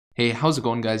Hey, how's it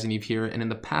going, guys? Yaniv here, and in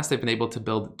the past I've been able to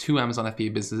build 2 Amazon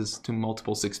FBA businesses to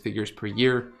multiple 6 figures per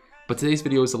year, but today's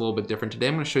video is a little bit different. Today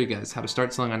I'm going to show you guys how to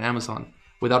start selling on Amazon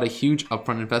without a huge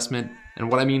upfront investment,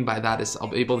 and what I mean by that is I'll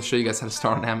be able to show you guys how to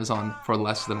start on Amazon for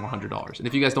less than $100. And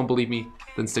if you guys don't believe me,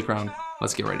 then stick around.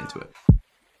 Let's get right into it.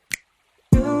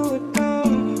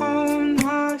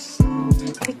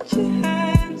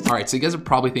 All right, so you guys are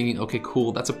probably thinking, okay,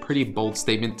 cool, that's a pretty bold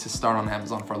statement to start on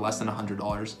Amazon for less than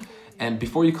 $100. And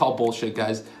before you call bullshit,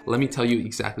 guys, let me tell you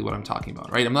exactly what I'm talking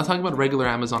about, right? I'm not talking about regular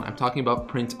Amazon, I'm talking about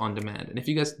print on demand. And if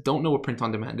you guys don't know what print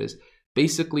on demand is,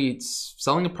 basically it's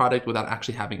selling a product without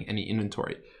actually having any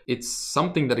inventory. It's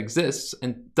something that exists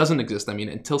and doesn't exist,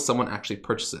 until someone actually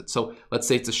purchases it. So let's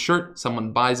say it's a shirt,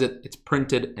 someone buys it, it's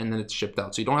printed, and then it's shipped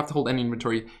out. So you don't have to hold any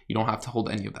inventory, you don't have to hold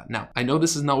any of that. Now, I know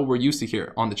this is not what we're used to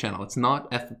here on the channel. It's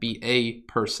not FBA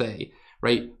per se,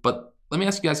 right? But let me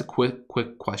ask you guys a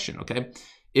quick question, okay?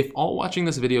 If all watching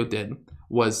this video did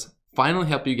was finally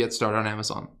help you get started on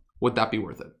Amazon, would that be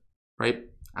worth it, right?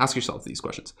 Ask yourself these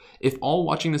questions. If all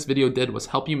watching this video did was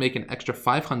help you make an extra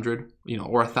 $500,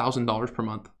 or $1,000 per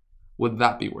month, would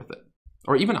that be worth it?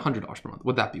 Or even $100 per month,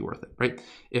 would that be worth it, right?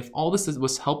 If all this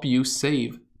was help you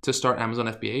save to start Amazon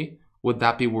FBA, would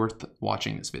that be worth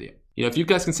watching this video? If you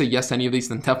guys can say yes to any of these,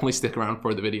 then definitely stick around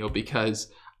for the video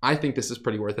because I think this is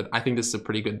pretty worth it. I think this is a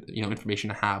pretty good,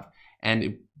 information to have, and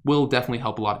it will definitely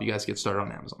help a lot of you guys get started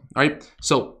on Amazon. All right,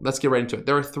 so let's get right into it.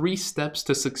 There are 3 steps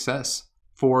to success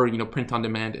for print on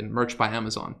demand and merch by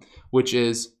Amazon, which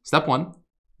is step 1,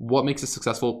 what makes a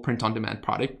successful print on demand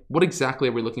product? What exactly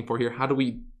are we looking for here? How do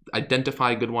we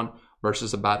identify a good one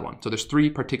versus a bad one? So there's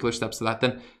 3 particular steps to that.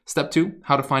 Then step 2,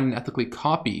 how to find and ethically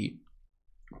copy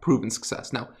proven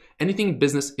success. Now, anything in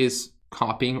business is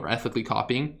copying or ethically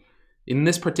copying. In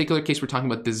this particular case, we're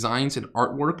talking about designs and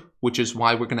artwork, which is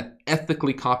why we're going to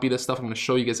ethically copy this stuff. I'm going to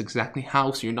show you guys exactly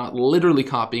how, so you're not literally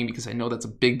copying, because I know that's a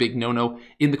big no-no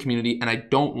in the community, and I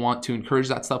don't want to encourage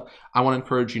that stuff. I want to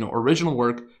encourage, original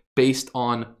work based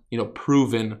on,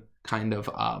 proven kind of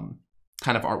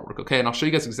artwork, okay? And I'll show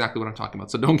you guys exactly what I'm talking about,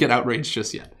 so don't get outraged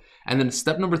just yet. And then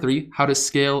step number 3, how to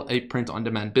scale a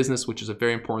print-on-demand business, which is a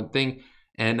very important thing.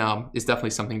 And is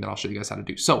definitely something that I'll show you guys how to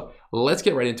do. So let's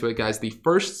get right into it, guys. The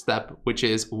first step, which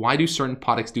is why do certain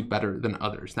products do better than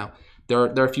others? Now, there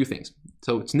are a few things.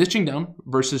 So it's niching down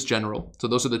versus general. So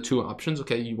those are the 2 options,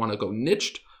 okay? You want to go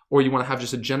niched, or you want to have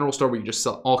just a general store where you just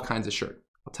sell all kinds of shirt.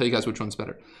 I'll tell you guys which one's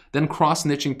better. Then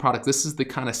cross-niching product. This is the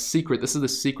kind of secret. This is the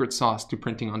secret sauce to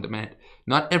printing on demand.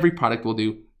 Not every product will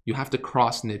do. You have to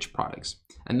cross-niche products.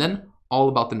 And then all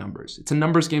about the numbers. It's a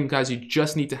numbers game, guys. You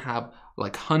just need to have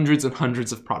like hundreds and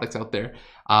hundreds of products out there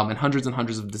and hundreds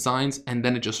of designs, and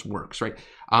then it just works, right?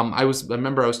 I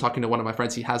remember I was talking to one of my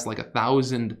friends. He has like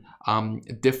 1,000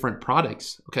 different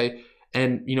products, okay?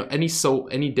 And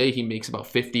any day he makes about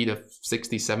 50 to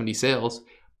 60, 70 sales,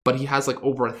 but he has like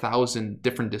over 1,000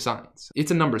 different designs.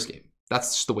 It's a numbers game.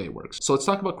 That's just the way it works. So let's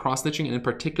talk about cross-niching, and in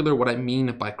particular, what I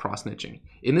mean by cross-niching.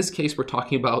 In this case, we're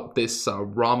talking about this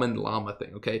ramen llama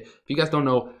thing, okay? If you guys don't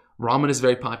know, ramen is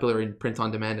very popular in print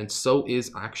on demand, and so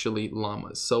is actually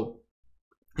llamas. So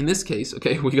in this case,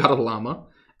 okay, we got a llama,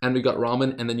 and we got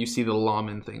ramen, and then you see the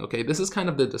llaman thing, okay? This is kind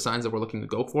of the designs that we're looking to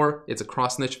go for. It's a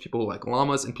cross niche, people who like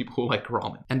llamas and people who like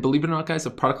ramen. And believe it or not, guys, a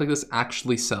product like this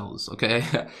actually sells, okay?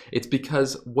 It's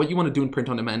because what you want to do in print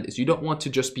on demand is you don't want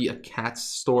to just be a cat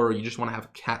store, or you just want to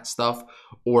have cat stuff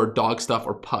or dog stuff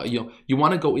or you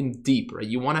want to go in deep, right?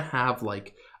 You want to have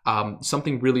like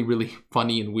something really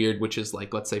funny and weird, which is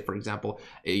like, let's say, for example,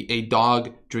 a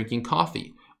dog drinking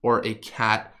coffee, or a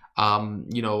cat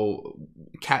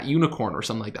cat unicorn or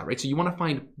something like that, right? So you want to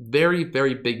find very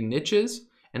big niches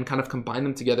and kind of combine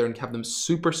them together and have them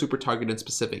super targeted and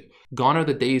specific. Gone are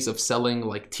the days of selling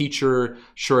like teacher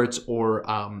shirts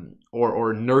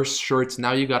or nurse shirts.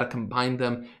 Now you got to combine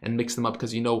them and mix them up,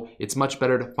 because it's much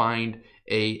better to find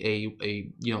a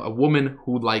woman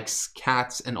who likes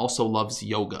cats and also loves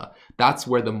yoga. That's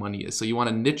where the money is. So you want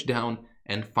to niche down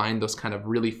and find those kind of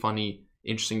really funny,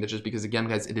 interesting niches, because again,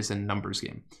 guys, it is a numbers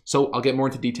game. So I'll get more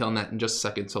into detail on that in just a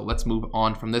second. So let's move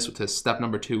on from this to step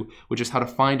number 2, which is how to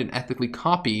find and ethically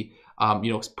copy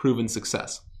proven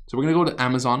success. So we're gonna go to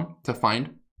Amazon to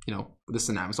find, this is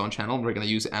an Amazon channel, and we're gonna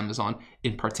use Amazon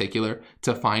in particular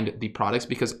to find the products,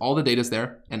 because all the data is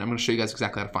there, and I'm gonna show you guys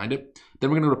exactly how to find it. Then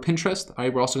we're gonna go to Pinterest. All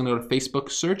right, we're also gonna go to Facebook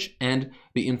search and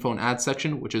the info and ads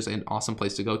section, which is an awesome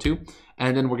place to go to.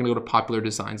 And then we're gonna go to popular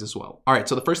designs as well. All right,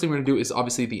 so the first thing we're gonna do is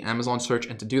obviously the Amazon search,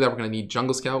 and to do that, we're gonna need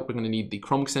Jungle Scout, we're gonna need the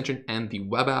Chrome extension and the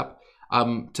web app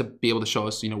to be able to show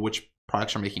us, which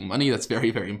products are making money. That's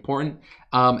very, very important.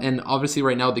 And obviously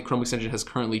right now the Chrome extension has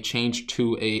currently changed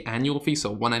to a annual fee,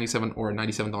 so $197 or a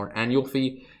 $97 annual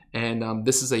fee. And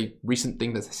this is a recent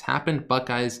thing that has happened, but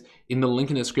guys, in the link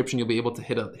in the description, you'll be able to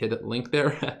hit a link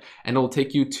there and it'll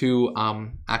take you to,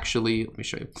 actually, let me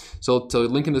show you. So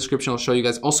link in the description, I'll show you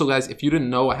guys. Also guys, if you didn't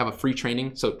know, I have a free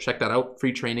training, so check that out.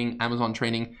 Free training, Amazon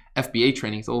training, FBA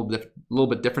training. It's a little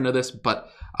bit different to this, but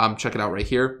check it out right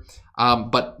here.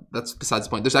 But that's besides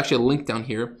the point. There's actually a link down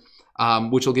here,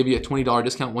 which will give you a $20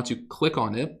 discount. Once you click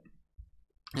on it,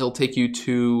 it'll take you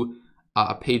to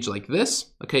a page like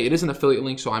this. Okay, it is an affiliate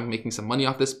link, so I'm making some money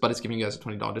off this, but it's giving you guys a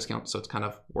 $20 discount, so it's kind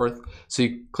of worth. So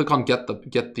you click on get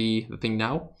the thing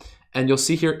now, and you'll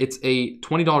see here it's a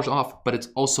 $20 off, but it's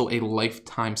also a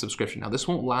lifetime subscription. Now this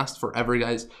won't last forever,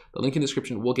 guys. The link in the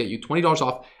description will get you $20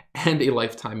 off and a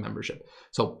lifetime membership.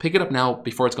 So pick it up now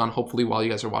before it's gone. Hopefully while you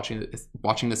guys are watching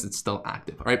this, it's still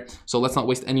active. All right, so let's not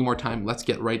waste any more time. Let's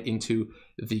get right into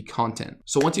the content.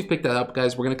 So once you've picked that up,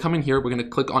 guys, we're gonna come in here, we're gonna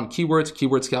click on keywords,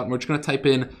 keyword scout, and we're just gonna type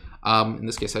in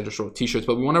this case I just wrote t-shirts,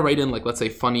 but we want to write in, like, let's say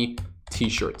funny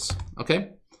t-shirts. Okay,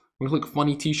 we're gonna click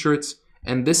funny t-shirts,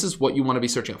 and this is what you want to be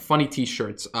searching at, funny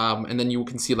t-shirts. And then you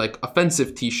can see like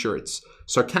offensive t-shirts,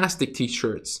 sarcastic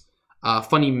t-shirts,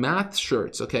 funny math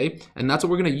shirts. Okay, and that's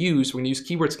what we're going to use. We're going to use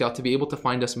Keyword Scout to be able to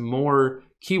find us more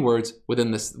keywords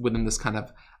within this kind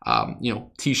of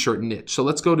t-shirt niche. So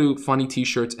let's go to funny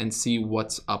t-shirts and see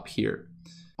what's up here.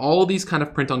 All these kind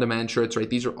of print on demand shirts, right?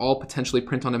 These are all potentially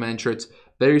print on demand shirts.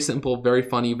 Very simple, very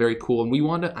funny, very cool. And we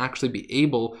want to actually be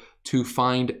able to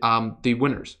find the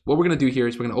winners. What we're going to do here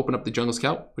is we're going to open up the Jungle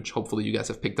Scout, which hopefully you guys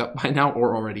have picked up by now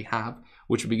or already have,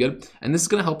 which would be good. And this is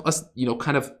going to help us,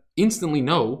 kind of instantly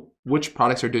know which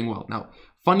products are doing well. Now,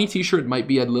 funny t-shirt might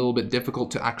be a little bit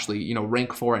difficult to actually,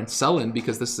 rank for and sell in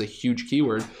because this is a huge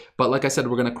keyword. But like I said,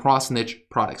 we're going to cross niche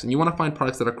products, and you want to find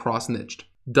products that are cross niched.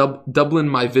 Dublin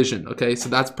my vision. Okay, so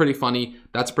that's pretty funny.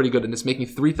 That's pretty good, and it's making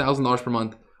 $3,000 per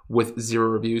month with 0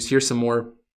 reviews. Here's some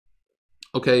more.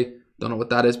 Okay, don't know what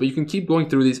that is, but you can keep going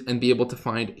through these and be able to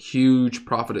find huge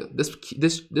profit.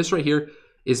 This right here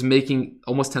is making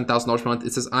almost $10,000 per month.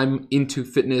 It says I'm into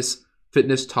fitness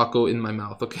taco in my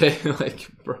mouth. Okay, like,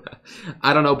 bro,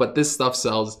 I don't know, but this stuff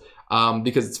sells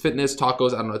because it's fitness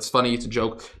tacos. I don't know, it's funny, it's a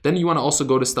joke. Then you want to also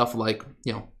go to stuff like,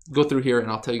 go through here, and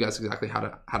I'll tell you guys exactly how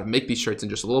to make these shirts in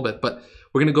just a little bit. But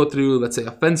we're gonna go through, let's say,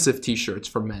 offensive t-shirts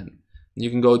for men. You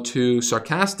can go to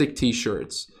sarcastic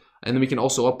t-shirts, and then we can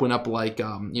also open up like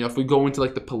if we go into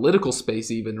like the political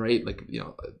space even, right? Like,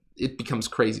 it becomes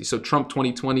crazy. So Trump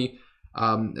 2020,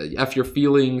 F your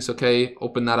feelings. Okay,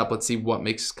 open that up. Let's see what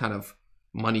makes kind of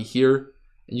money here.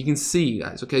 And you can see,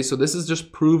 guys, okay, so this is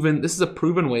just proven. This is a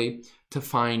proven way to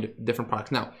find different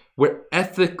products. Now, we're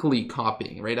ethically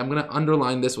copying, right? I'm going to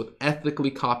underline this with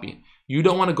ethically copying. You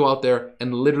don't want to go out there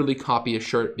and literally copy a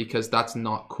shirt because that's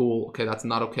not cool. Okay, that's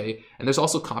not okay. And there's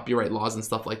also copyright laws and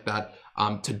stuff like that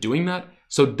to doing that.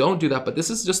 So don't do that. But this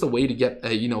is just a way to get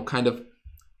a, kind of,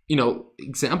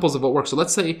 examples of what works. So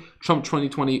let's say Trump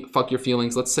 2020, fuck your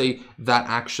feelings. Let's say that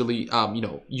actually,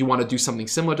 you want to do something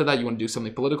similar to that. You want to do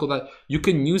something political that you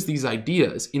can use these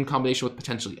ideas in combination with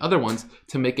potentially other ones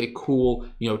to make a cool,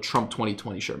 Trump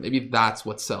 2020 shirt. Maybe that's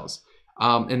what sells.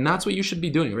 And that's what you should be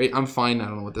doing, right? I'm fine. I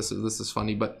don't know what this is. This is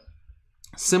funny, but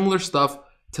similar stuff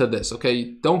to this.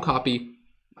 Okay. Don't copy,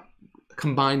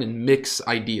 combine and mix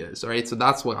ideas. All right. So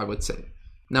that's what I would say.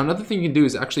 Now, another thing you can do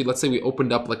is actually, let's say we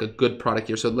opened up like a good product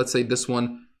here. So let's say this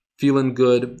one, feeling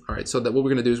good. All right, so that what we're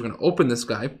gonna do is we're gonna open this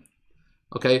guy,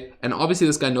 okay? And obviously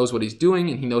this guy knows what he's doing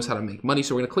and he knows how to make money.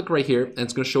 So we're gonna click right here and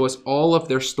it's gonna show us all of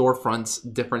their storefronts,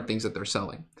 different things that they're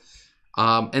selling.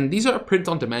 And these are print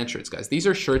on demand shirts, guys. These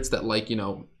are shirts that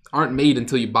aren't made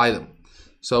until you buy them.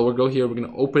 So we'll go here, we're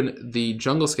gonna open the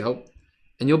Jungle Scout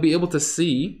and you'll be able to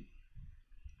see,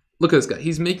 look at this guy.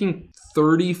 He's making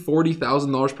 $30,000,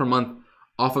 $40,000 per month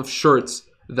off of shirts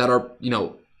that are,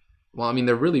 well, I mean,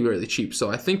 they're really, really cheap.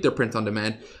 So I think they're print on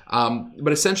demand.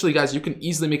 But essentially, guys, you can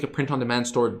easily make a print on demand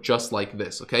store just like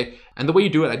this, okay? And the way you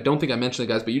do it, I don't think I mentioned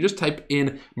it, guys, but you just type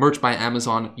in merch by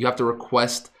Amazon. You have to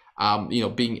request,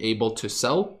 being able to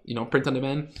sell, print on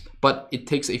demand. But it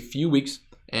takes a few weeks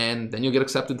and then you'll get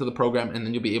accepted to the program and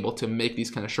then you'll be able to make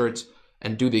these kind of shirts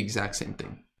and do the exact same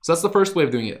thing. So that's the first way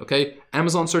of doing it, okay?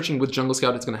 Amazon searching with Jungle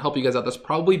Scout, it's gonna help you guys out. That's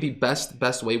probably the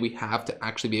best way we have to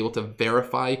actually be able to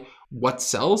verify what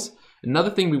sells.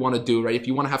 Another thing we want to do, right, if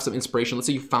you want to have some inspiration, let's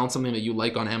say you found something that you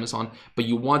like on Amazon, but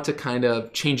you want to kind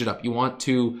of change it up. You want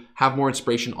to have more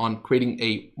inspiration on creating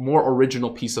a more original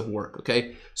piece of work,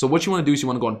 okay? So what you want to do is you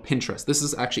want to go on Pinterest. This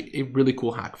is actually a really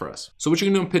cool hack for us. So what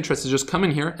you're going to do on Pinterest is just come in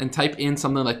here and type in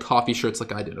something like coffee shirts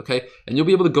like I did, okay? And you'll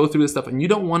be able to go through this stuff, and you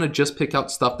don't want to just pick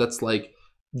out stuff that's like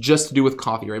just to do with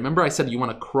coffee, right? Remember I said you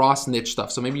want to cross niche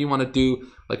stuff. So maybe you want to do,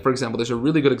 like, for example, there's a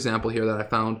really good example here that I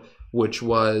found, which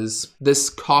was this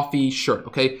coffee shirt,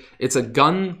 okay? It's a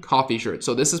gun coffee shirt.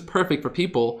 So this is perfect for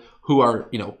people who are,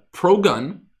 you know,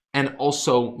 pro-gun and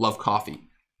also love coffee.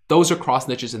 Those are cross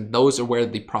niches, and those are where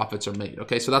the profits are made,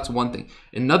 okay? So that's one thing.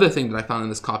 Another thing that I found in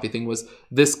this coffee thing was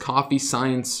this coffee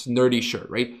science nerdy shirt,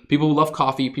 right? People who love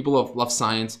coffee, people who love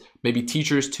science, maybe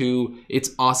teachers too. It's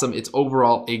awesome. It's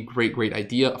overall a great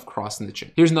idea of cross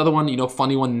niching. Here's another one, you know,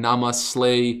 funny one,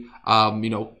 Namaste, you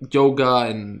know, yoga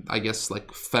and I guess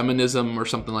like feminism or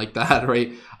something like that,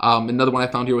 right? Another one I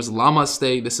found here was Llama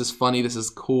Stay. This is funny. This is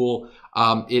cool.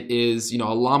 It is, you know,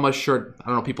 a llama shirt. I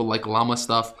don't know, people like llama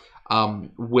stuff.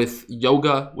 With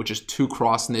yoga, which is 2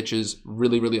 cross niches,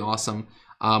 really awesome.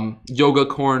 Yoga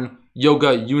corn,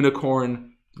 yoga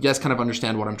unicorn. You guys kind of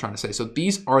understand what I'm trying to say. So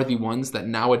these are the ones that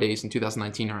nowadays in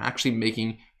 2019 are actually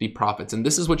making the profits. And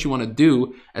this is what you want to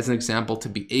do as an example to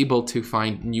be able to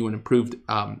find new and improved,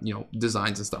 you know,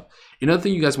 designs and stuff. Another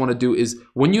thing you guys want to do is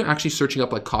when you're actually searching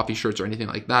up like coffee shirts or anything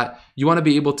like that, you want to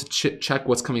be able to check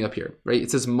what's coming up here, right?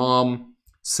 It says mom,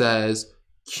 says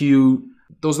cute.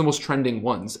 Those are the most trending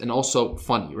ones, and also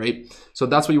funny, right? So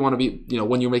that's what you want to be, you know,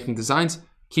 when you're making designs,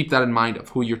 keep that in mind of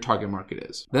who your target market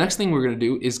is. The next thing we're going to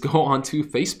do is go on to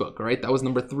Facebook, all right? That was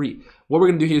number 3. What we're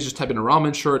going to do here is just type in a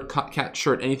ramen shirt, cat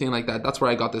shirt, anything like that. That's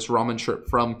where I got this ramen shirt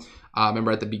from.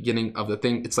 Remember at the beginning of the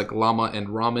thing, it's like llama and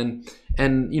ramen.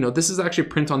 And, you know, this is actually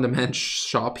a print-on-demand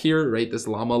shop here, right? This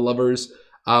llama lovers.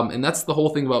 And that's the whole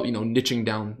thing about, you know, niching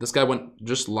down. This guy went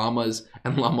just llamas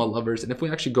and llama lovers. And if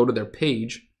we actually go to their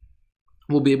page,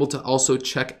 we'll be able to also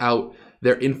check out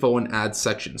their info and ads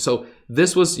section. So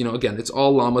this was, you know, again, it's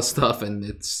all llama stuff, and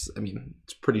it's, I mean,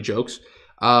 it's pretty jokes.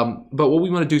 But what we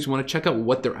want to do is we want to check out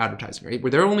what they're advertising, right? Where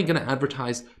they're only going to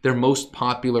advertise their most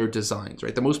popular designs,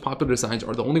 right? The most popular designs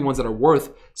are the only ones that are worth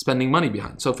spending money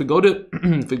behind. So if we go to,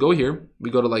 if we go here,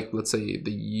 we go to like, let's say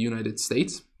the United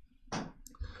States,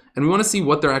 and we want to see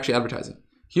what they're actually advertising.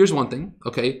 Here's one thing,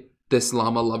 okay? This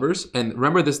llama lovers, and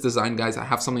remember this design, guys. I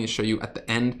have something to show you at the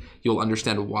end. You'll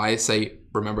understand why I say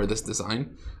remember this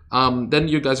design. Then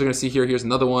you guys are going to see here, here's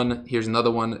another one, here's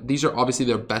another one. These are obviously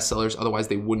their best sellers, otherwise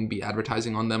they wouldn't be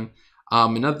advertising on them.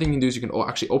 Another thing you can do is you can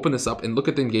actually open this up and look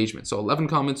at the engagement. So 11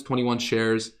 comments, 21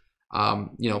 shares,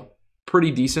 you know,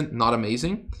 pretty decent, not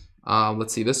amazing.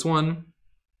 Let's see this one.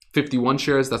 51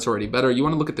 shares, that's already better. You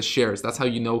want to look at the shares. That's how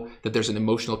you know that there's an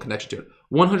emotional connection to it.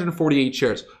 148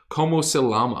 shares, como se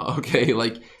llama, okay?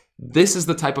 Like, this is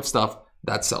the type of stuff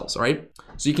that sells, all right?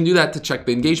 So you can do that to check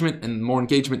the engagement, and the more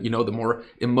engagement, you know, the more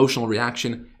emotional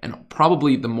reaction, and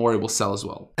probably the more it will sell as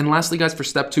well. And lastly, guys, for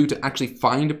step 2, to actually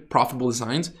find profitable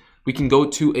designs, we can go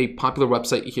to a popular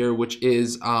website here, which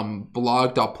is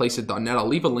blog.placeit.net. I'll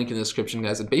leave a link in the description,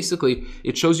 guys. And basically,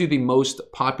 it shows you the most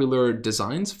popular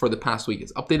designs for the past week.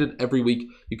 It's updated every week.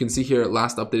 You can see here,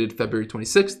 last updated February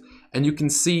 26th. And you can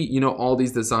see, you know, all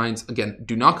these designs. Again,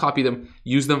 do not copy them.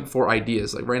 Use them for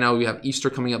ideas. Like right now, we have Easter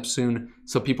coming up soon.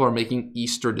 So people are making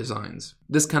Easter designs.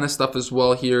 This kind of stuff as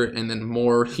well here. And then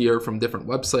more here from different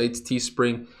websites,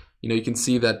 Teespring. You know, you can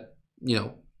see that, you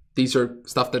know, these are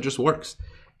stuff that just works.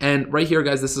 And right here,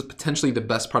 guys, this is potentially the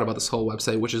best part about this whole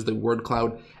website, which is the word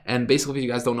cloud. And basically, if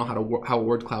you guys don't know how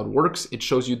word cloud works, it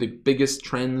shows you the biggest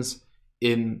trends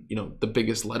in, you know, the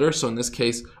biggest letter. So in this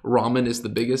case, ramen is the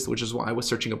biggest, which is why I was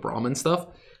searching up ramen stuff.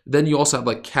 Then you also have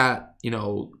like cat, you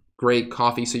know, great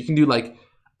coffee. So you can do like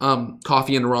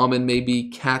coffee and ramen, maybe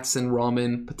cats and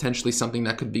ramen, potentially something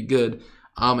that could be good.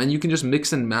 And you can just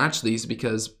mix and match these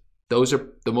because those are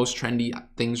the most trendy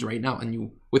things right now. And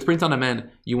you, with print on demand,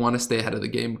 you want to stay ahead of the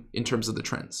game in terms of the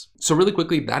trends. So really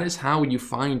quickly, that is how you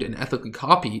find and ethically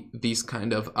copy these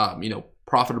kind of, you know,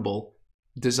 profitable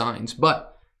designs.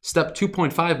 But step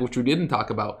 2.5, which we didn't talk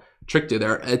about, tricked you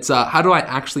there. It's how do I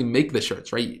actually make the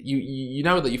shirts, right? You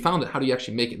know that you found it. How do you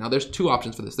actually make it? Now there's 2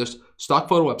 options for this. There's stock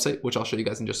photo website, which I'll show you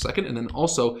guys in just a second, and then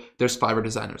also there's Fiverr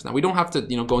designers. Now we don't have to,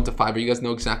 you know, go into Fiverr. You guys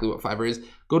know exactly what Fiverr is.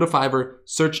 Go to Fiverr,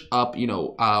 search up, you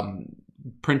know,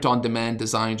 print on demand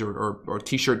designs or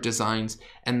t-shirt designs,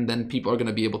 and then people are going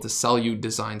to be able to sell you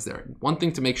designs there. One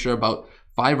thing to make sure about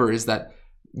Fiverr is that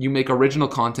you make original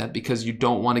content because you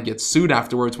don't want to get sued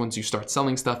afterwards once you start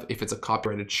selling stuff. If it's a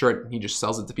copyrighted shirt and he just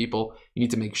sells it to people, you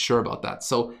need to make sure about that.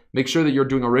 So make sure that you're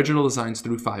doing original designs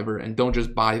through Fiverr and don't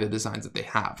just buy the designs that they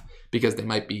have because they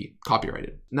might be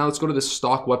copyrighted. Now let's go to the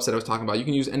stock website I was talking about. You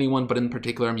can use any one, but in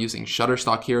particular, I'm using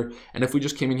Shutterstock here. And if we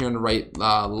just came in here and write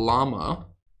llama,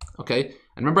 okay?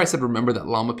 And remember I said remember that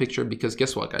llama picture, because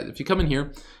guess what, guys? If you come in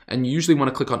here and you usually want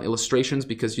to click on illustrations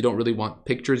because you don't really want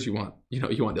pictures, you want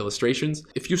illustrations.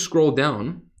 If you scroll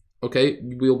down, okay,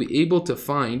 we'll be able to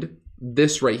find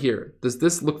this right here. Does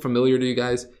this look familiar to you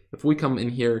guys? If we come in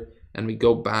here and we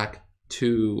go back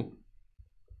to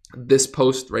this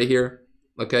post right here,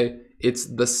 okay, it's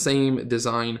the same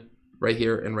design right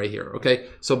here and right here, okay?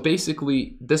 So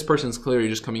basically, this person's clearly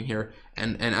just coming here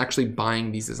and actually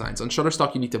buying these designs. On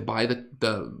Shutterstock, you need to buy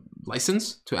the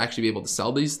license to actually be able to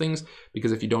sell these things,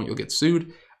 because if you don't, you'll get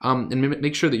sued. And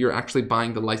make sure that you're actually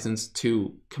buying the license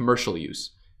to commercial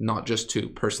use, not just to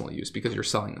personal use, because you're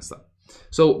selling this stuff.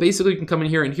 So basically, you can come in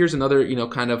here, and here's another,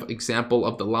 kind of example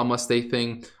of the llama stay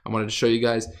thing I wanted to show you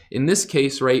guys. In this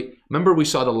case, right, remember we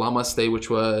saw the llama stay,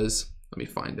 which was, let me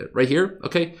find it right here.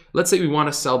 Okay, let's say we want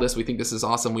to sell this. We think this is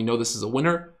awesome. We know this is a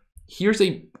winner. Here's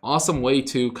a awesome way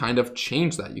to kind of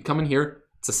change that. You come in here.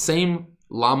 It's the same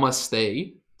llama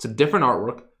stay. It's a different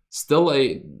artwork. Still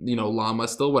a llama.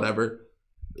 Still whatever.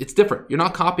 It's different. You're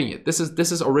not copying it. This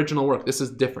is original work. This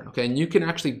is different. Okay, and you can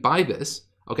actually buy this,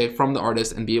 okay, from the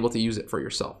artist and be able to use it for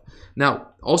yourself. Now,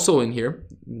 also in here,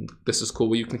 this is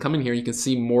cool. You can come in here, you can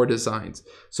see more designs.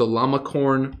 So llama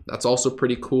corn, that's also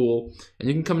pretty cool. And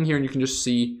you can come in here and you can just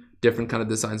see different kind of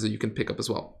designs that you can pick up as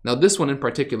well. Now, this one in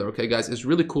particular, okay, guys, is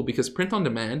really cool because print on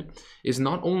demand is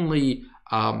not only,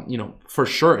 for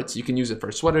shirts. You can use it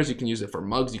for sweaters, you can use it for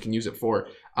mugs, you can use it for,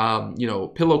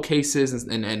 pillowcases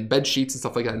and bed sheets and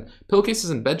stuff like that. And pillowcases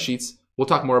and bed sheets, we'll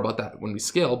talk more about that when we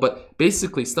scale, but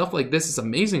basically stuff like this is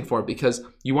amazing for it because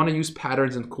you want to use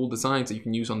patterns and cool designs that you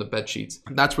can use on the bed sheets.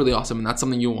 That's really awesome, and that's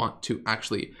something you want to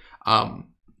actually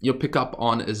pick up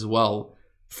on as well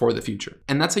for the future.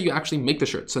 And that's how you actually make the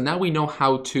shirt. So now we know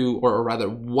how to, or rather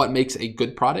what makes a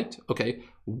good product, okay,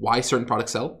 why certain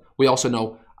products sell. We also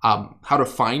know how to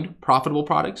find profitable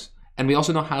products, and we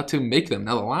also know how to make them.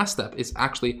 Now the last step is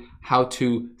actually how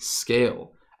to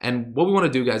scale. And what we want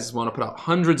to do, guys, is we want to put out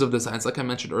hundreds of designs. Like I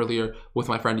mentioned earlier with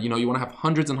my friend, you want to have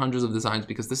hundreds and hundreds of designs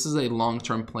because this is a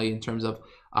long-term play in terms of,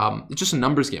 it's just a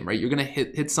numbers game, right? You're going to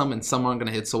hit some and some aren't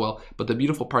going to hit so well. But the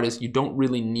beautiful part is you don't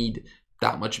really need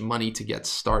that much money to get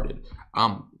started.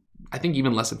 I think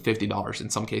even less than $50 in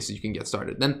some cases you can get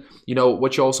started. Then,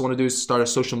 what you also want to do is start a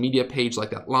social media page like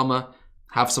that llama,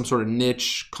 have some sort of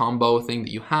niche combo thing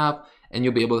that you have, and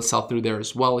you'll be able to sell through there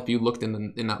as well. If you looked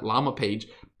in that llama page,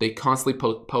 they constantly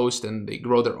post and they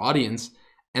grow their audience,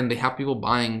 and they have people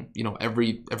buying,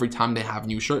 every time they have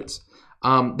new shirts.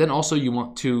 Then also you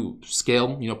want to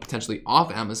scale, potentially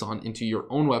off Amazon into your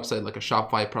own website, like a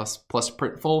Shopify plus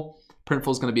Printful.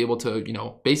 Printful is going to be able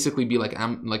to, basically be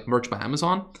like Merch by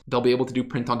Amazon. They'll be able to do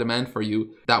print on demand for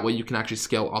you. That way you can actually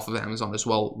scale off of Amazon as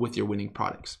well with your winning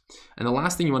products. And the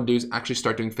last thing you want to do is actually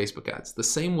start doing Facebook ads. The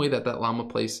same way that llama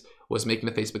place was making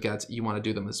the Facebook ads, you want to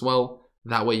do them as well.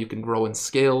 That way you can grow and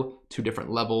scale to different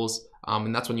levels.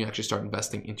 And that's when you actually start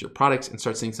investing into your products and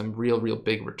start seeing some real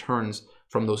big returns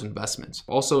from those investments.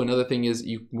 Also, another thing is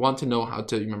you want to know how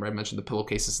to, remember I mentioned the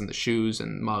pillowcases and the shoes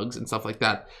and mugs and stuff like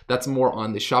that. That's more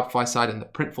on the Shopify side and the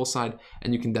Printful side,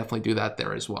 and you can definitely do that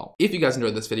there as well. If you guys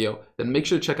enjoyed this video, then make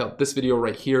sure to check out this video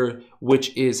right here,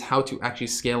 which is how to actually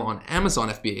scale on Amazon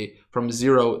FBA from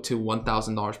 $0 to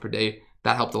 $1,000 per day.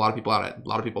 That helped a lot of people out. A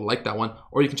lot of people like that one.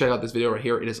 Or you can check out this video right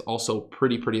here. It is also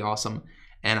pretty awesome.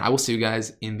 And I will see you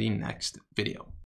guys in the next video.